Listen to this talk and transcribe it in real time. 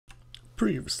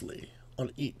Previously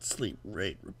on Eat, Sleep,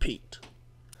 Raid, Repeat.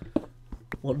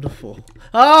 Wonderful.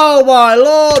 Oh my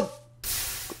lord!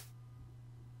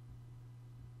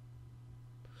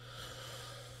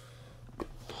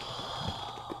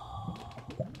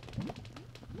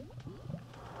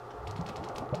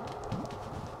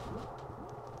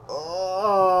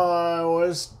 Oh, I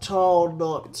was told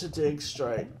not to dig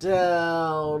straight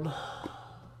down.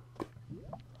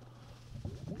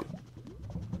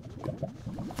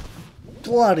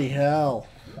 Bloody hell.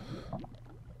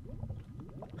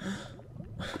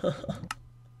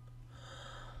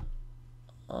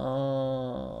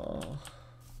 Oh,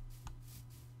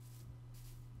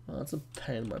 that's a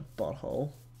pain in my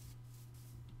butthole.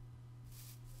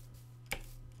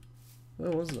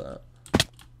 Where was that?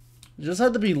 It just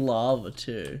had to be lava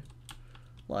too.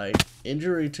 Like,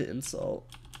 injury to insult.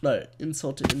 No,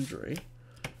 insult to injury.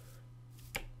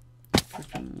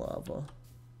 Freaking lava.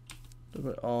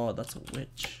 Oh, that's a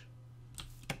witch.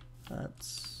 Yeah,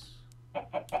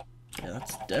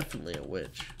 that's definitely a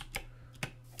witch.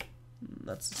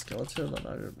 That's the skeleton that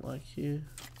I don't like here.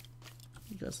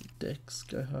 You guys are dicks.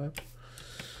 Go home.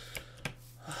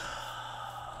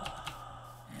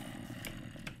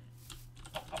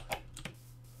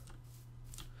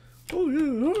 Oh yeah.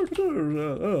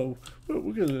 Oh,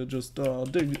 we're gonna just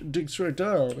dig straight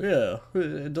down. Yeah,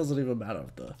 it doesn't even matter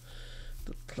if the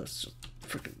cliff's just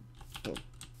freaking.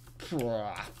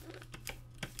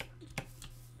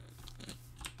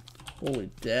 Holy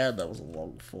damn, that was a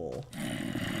long fall.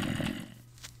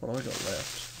 What do I got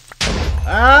left?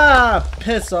 Ah,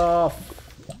 piss off!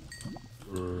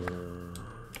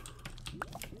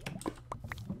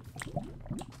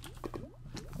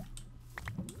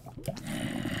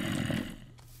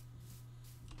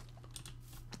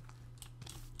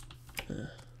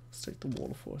 Let's take the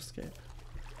water for escape.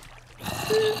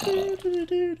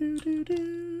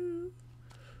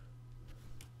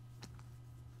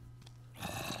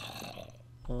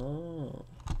 Oh.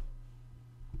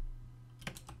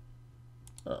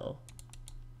 Uh-oh.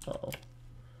 Uh-oh.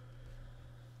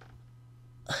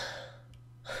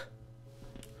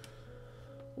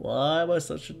 Why am I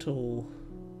such a tool?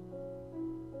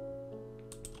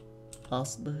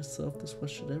 Ask myself this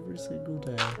question every single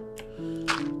day.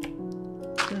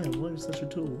 Yeah, why am I such a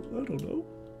tool? I don't know.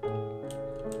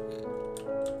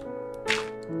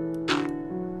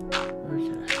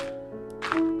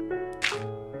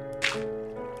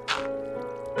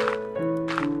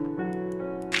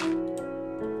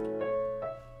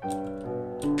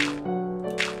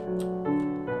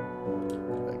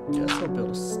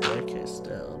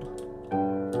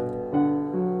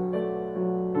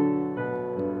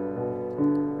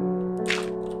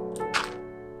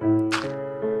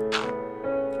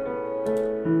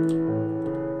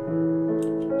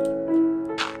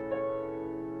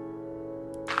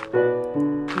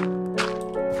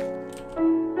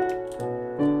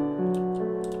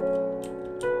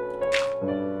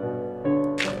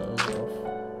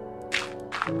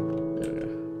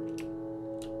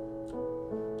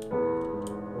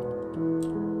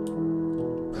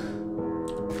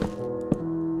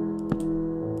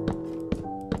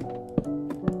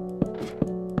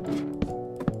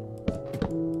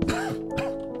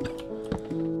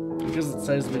 Because it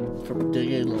saves me from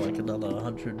digging like another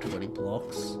 120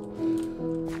 blocks.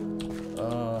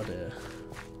 Oh dear.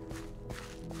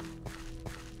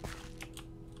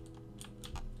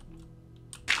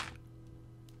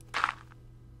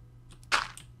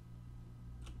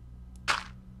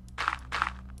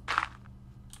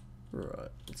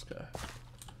 Right, let's go.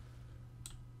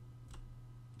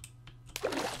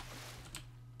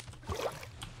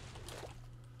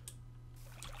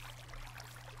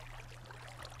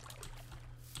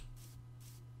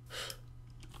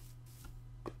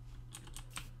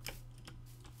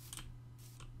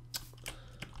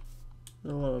 You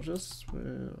know what, I'll just, where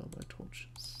are my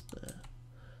torches? There.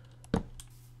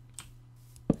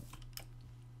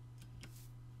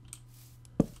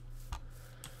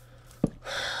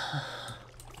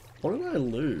 What did I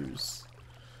lose?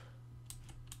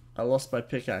 I lost my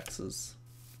pickaxes.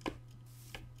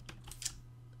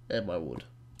 And my wood.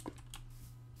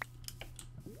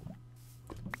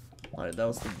 Like, that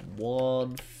was the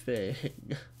one thing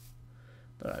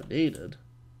that I needed,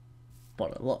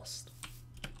 but I lost.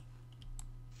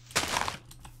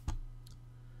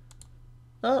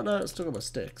 Oh no, it's still got my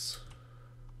sticks.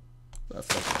 That's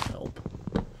not gonna help.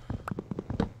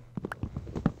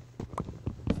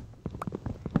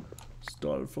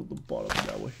 Started from the bottom,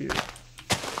 now we're here.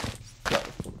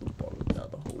 Started from the bottom, now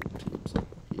the whole team's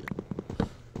over here.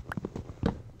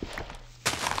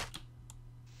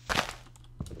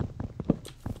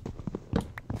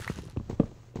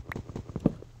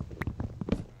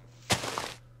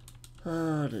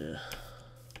 Oh dear.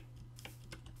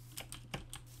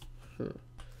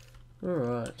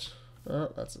 Alright.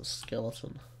 Oh, that's a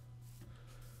skeleton.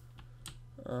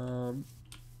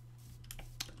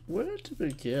 Where to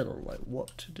begin on like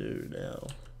what to do now?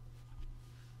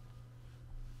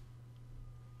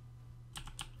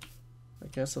 I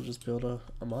guess I'll just build a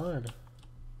mine.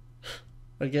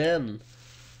 Again!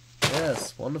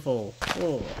 Yes, wonderful.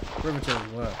 Oh,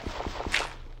 riveting work.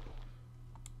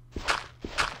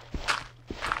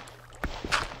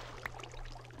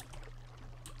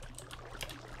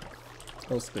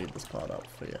 I'll speed this part up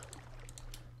for you,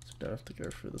 so you don't have to go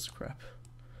through this crap.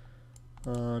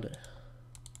 Oh dear.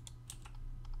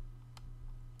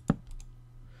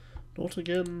 Not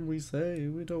again, we say.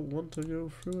 We don't want to go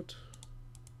through it,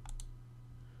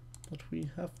 but we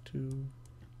have to.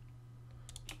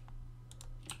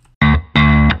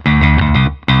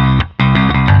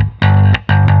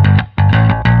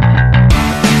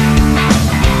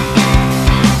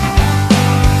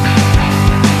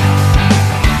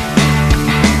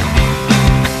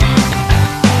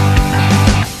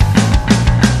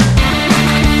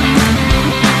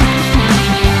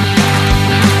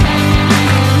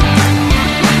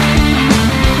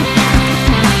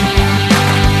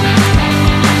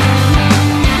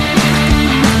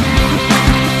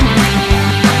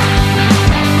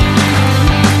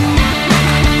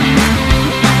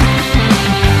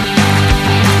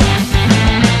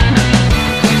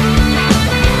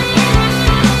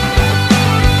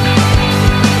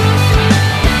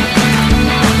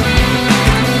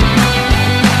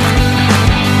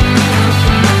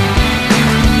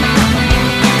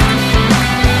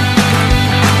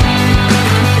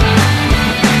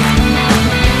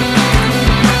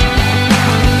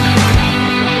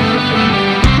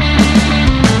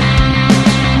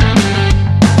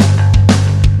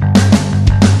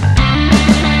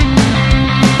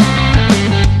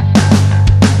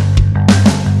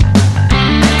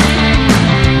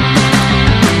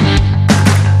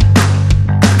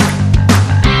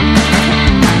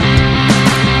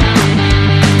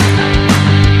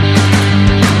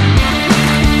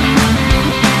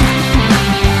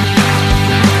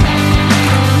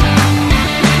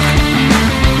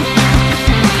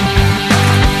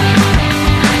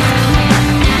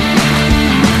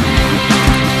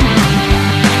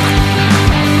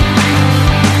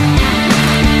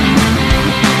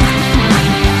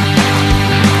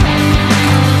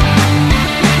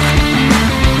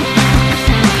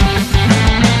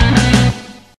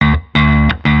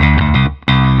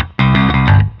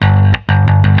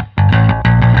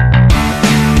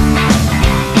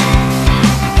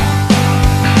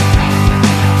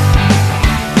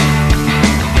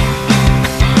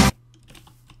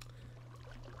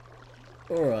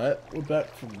 Alright, we're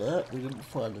back from that. We didn't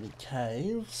find any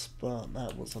caves, but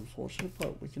that was unfortunate,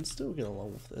 but we can still get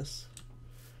along with this.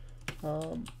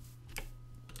 So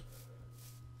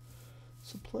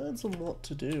plans on what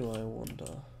to do, I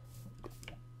wonder.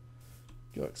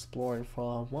 Go exploring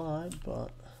far and wide,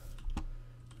 but it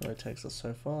only takes us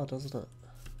so far, doesn't it?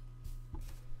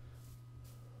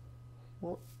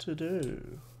 What to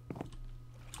do?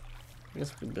 I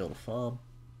guess we can build a farm.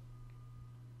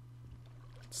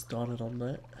 Started on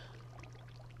that.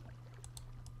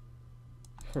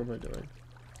 What am I doing?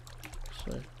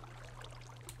 So,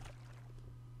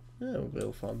 yeah, we'll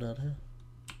build a farm down here.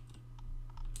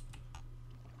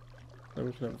 Then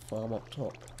we can have a farm up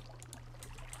top.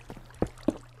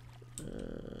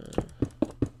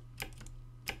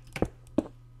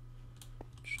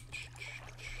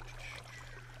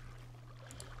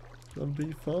 Gonna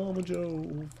be Farmer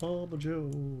Joe, Farmer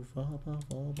Joe,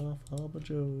 Farmer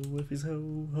Joe, with his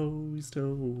ho, he's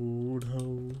told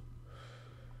ho.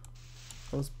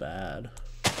 That was bad.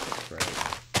 That's great.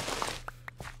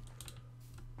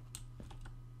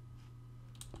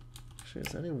 Actually,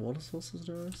 is there any water sources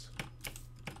near us?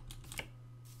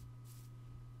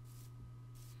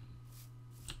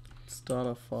 Start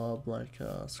a farm like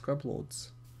Scrub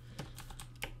Lords.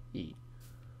 Eat.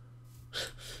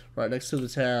 Right next to the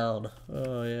town.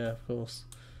 Oh yeah, of course.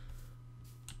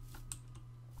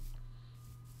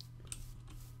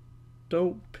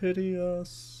 Don't pity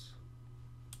us.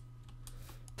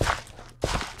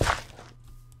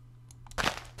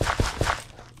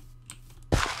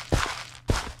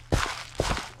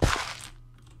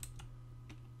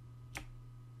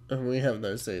 And we have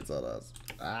no seeds on us.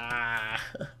 Ah!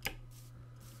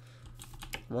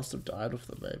 Must have died with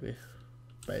them, maybe.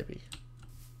 Maybe.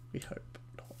 We hope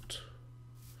not.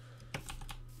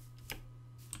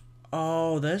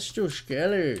 Oh, that's still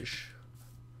skellish.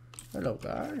 Hello,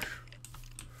 guys.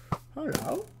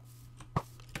 Hello.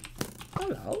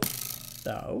 Hello.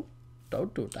 No.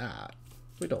 Don't do that.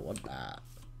 We don't want that.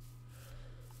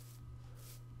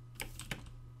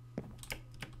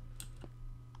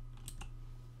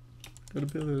 Gotta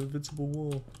build an invincible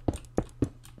wall.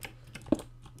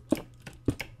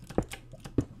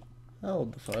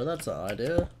 Hold the phone, that's an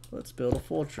idea. Let's build a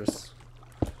fortress.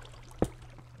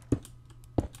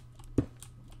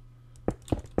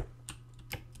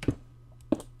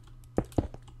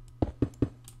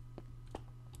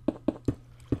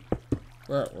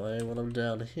 That way, when I'm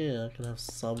down here, I can have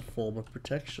some form of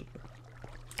protection.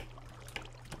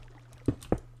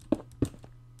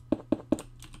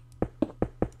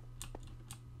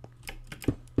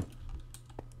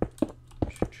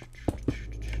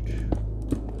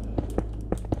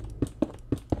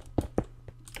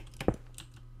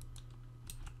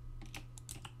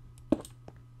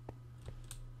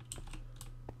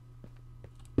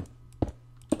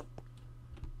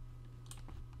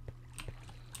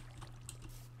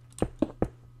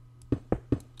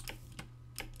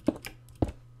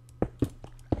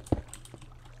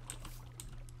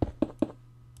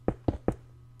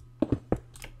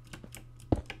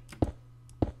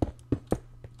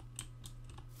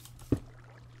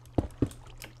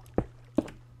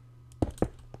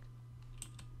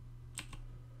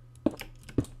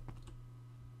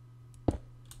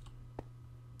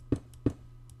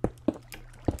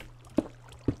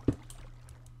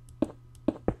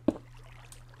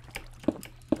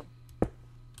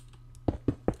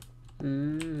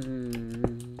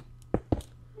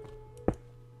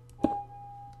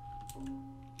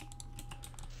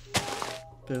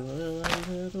 Build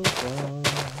a little wall.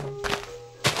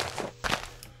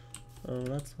 Oh,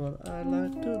 that's what I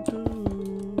like to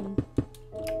do.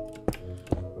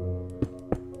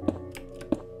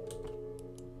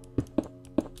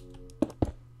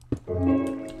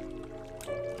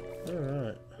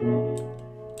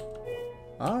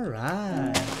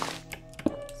 Alright.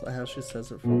 Is that how she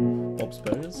says it from Bob's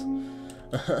Burgers?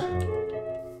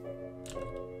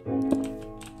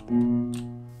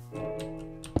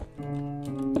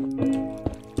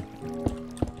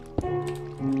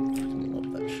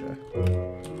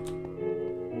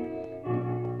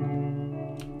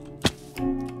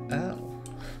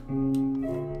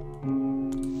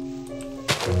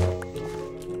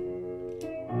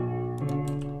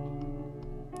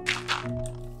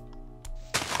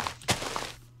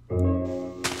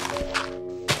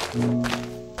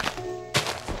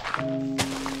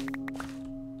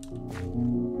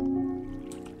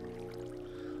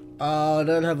 Oh, I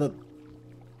don't have a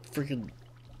freaking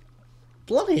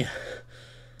bloody.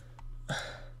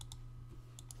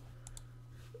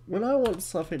 When I want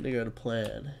something to go to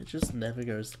plan, it just never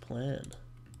goes to plan.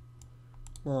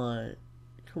 Like,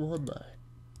 come on, mate.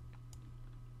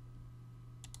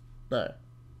 No.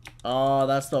 Oh,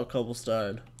 that's not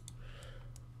cobblestone.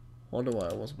 Wonder why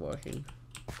it wasn't working.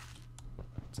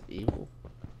 It's evil.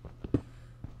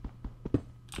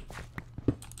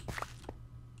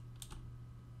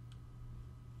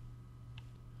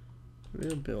 We're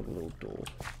gonna build a little door.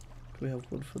 Do we have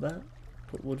wood for that?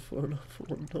 Put wood for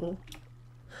one door.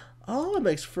 Oh, it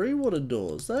makes 3 wooden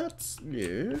doors. That's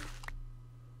new.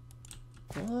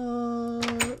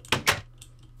 What?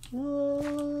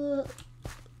 What?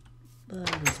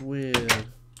 That is weird.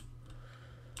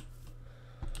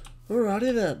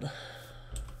 Alrighty then.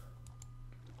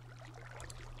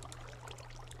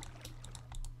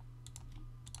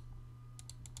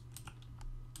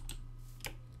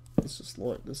 Let's just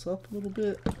light this up a little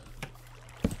bit.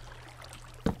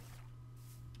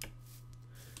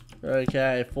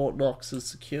 Okay, Fort Knox is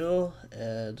secure,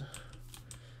 and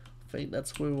I think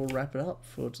that's where we'll wrap it up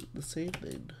for this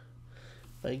evening.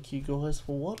 Thank you guys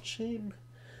for watching.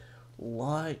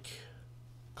 Like,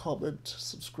 comment,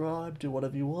 subscribe, do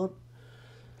whatever you want.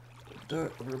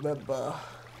 Don't remember,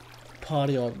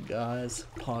 party on, guys.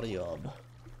 Party on.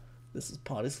 This is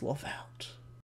Party Sloth out.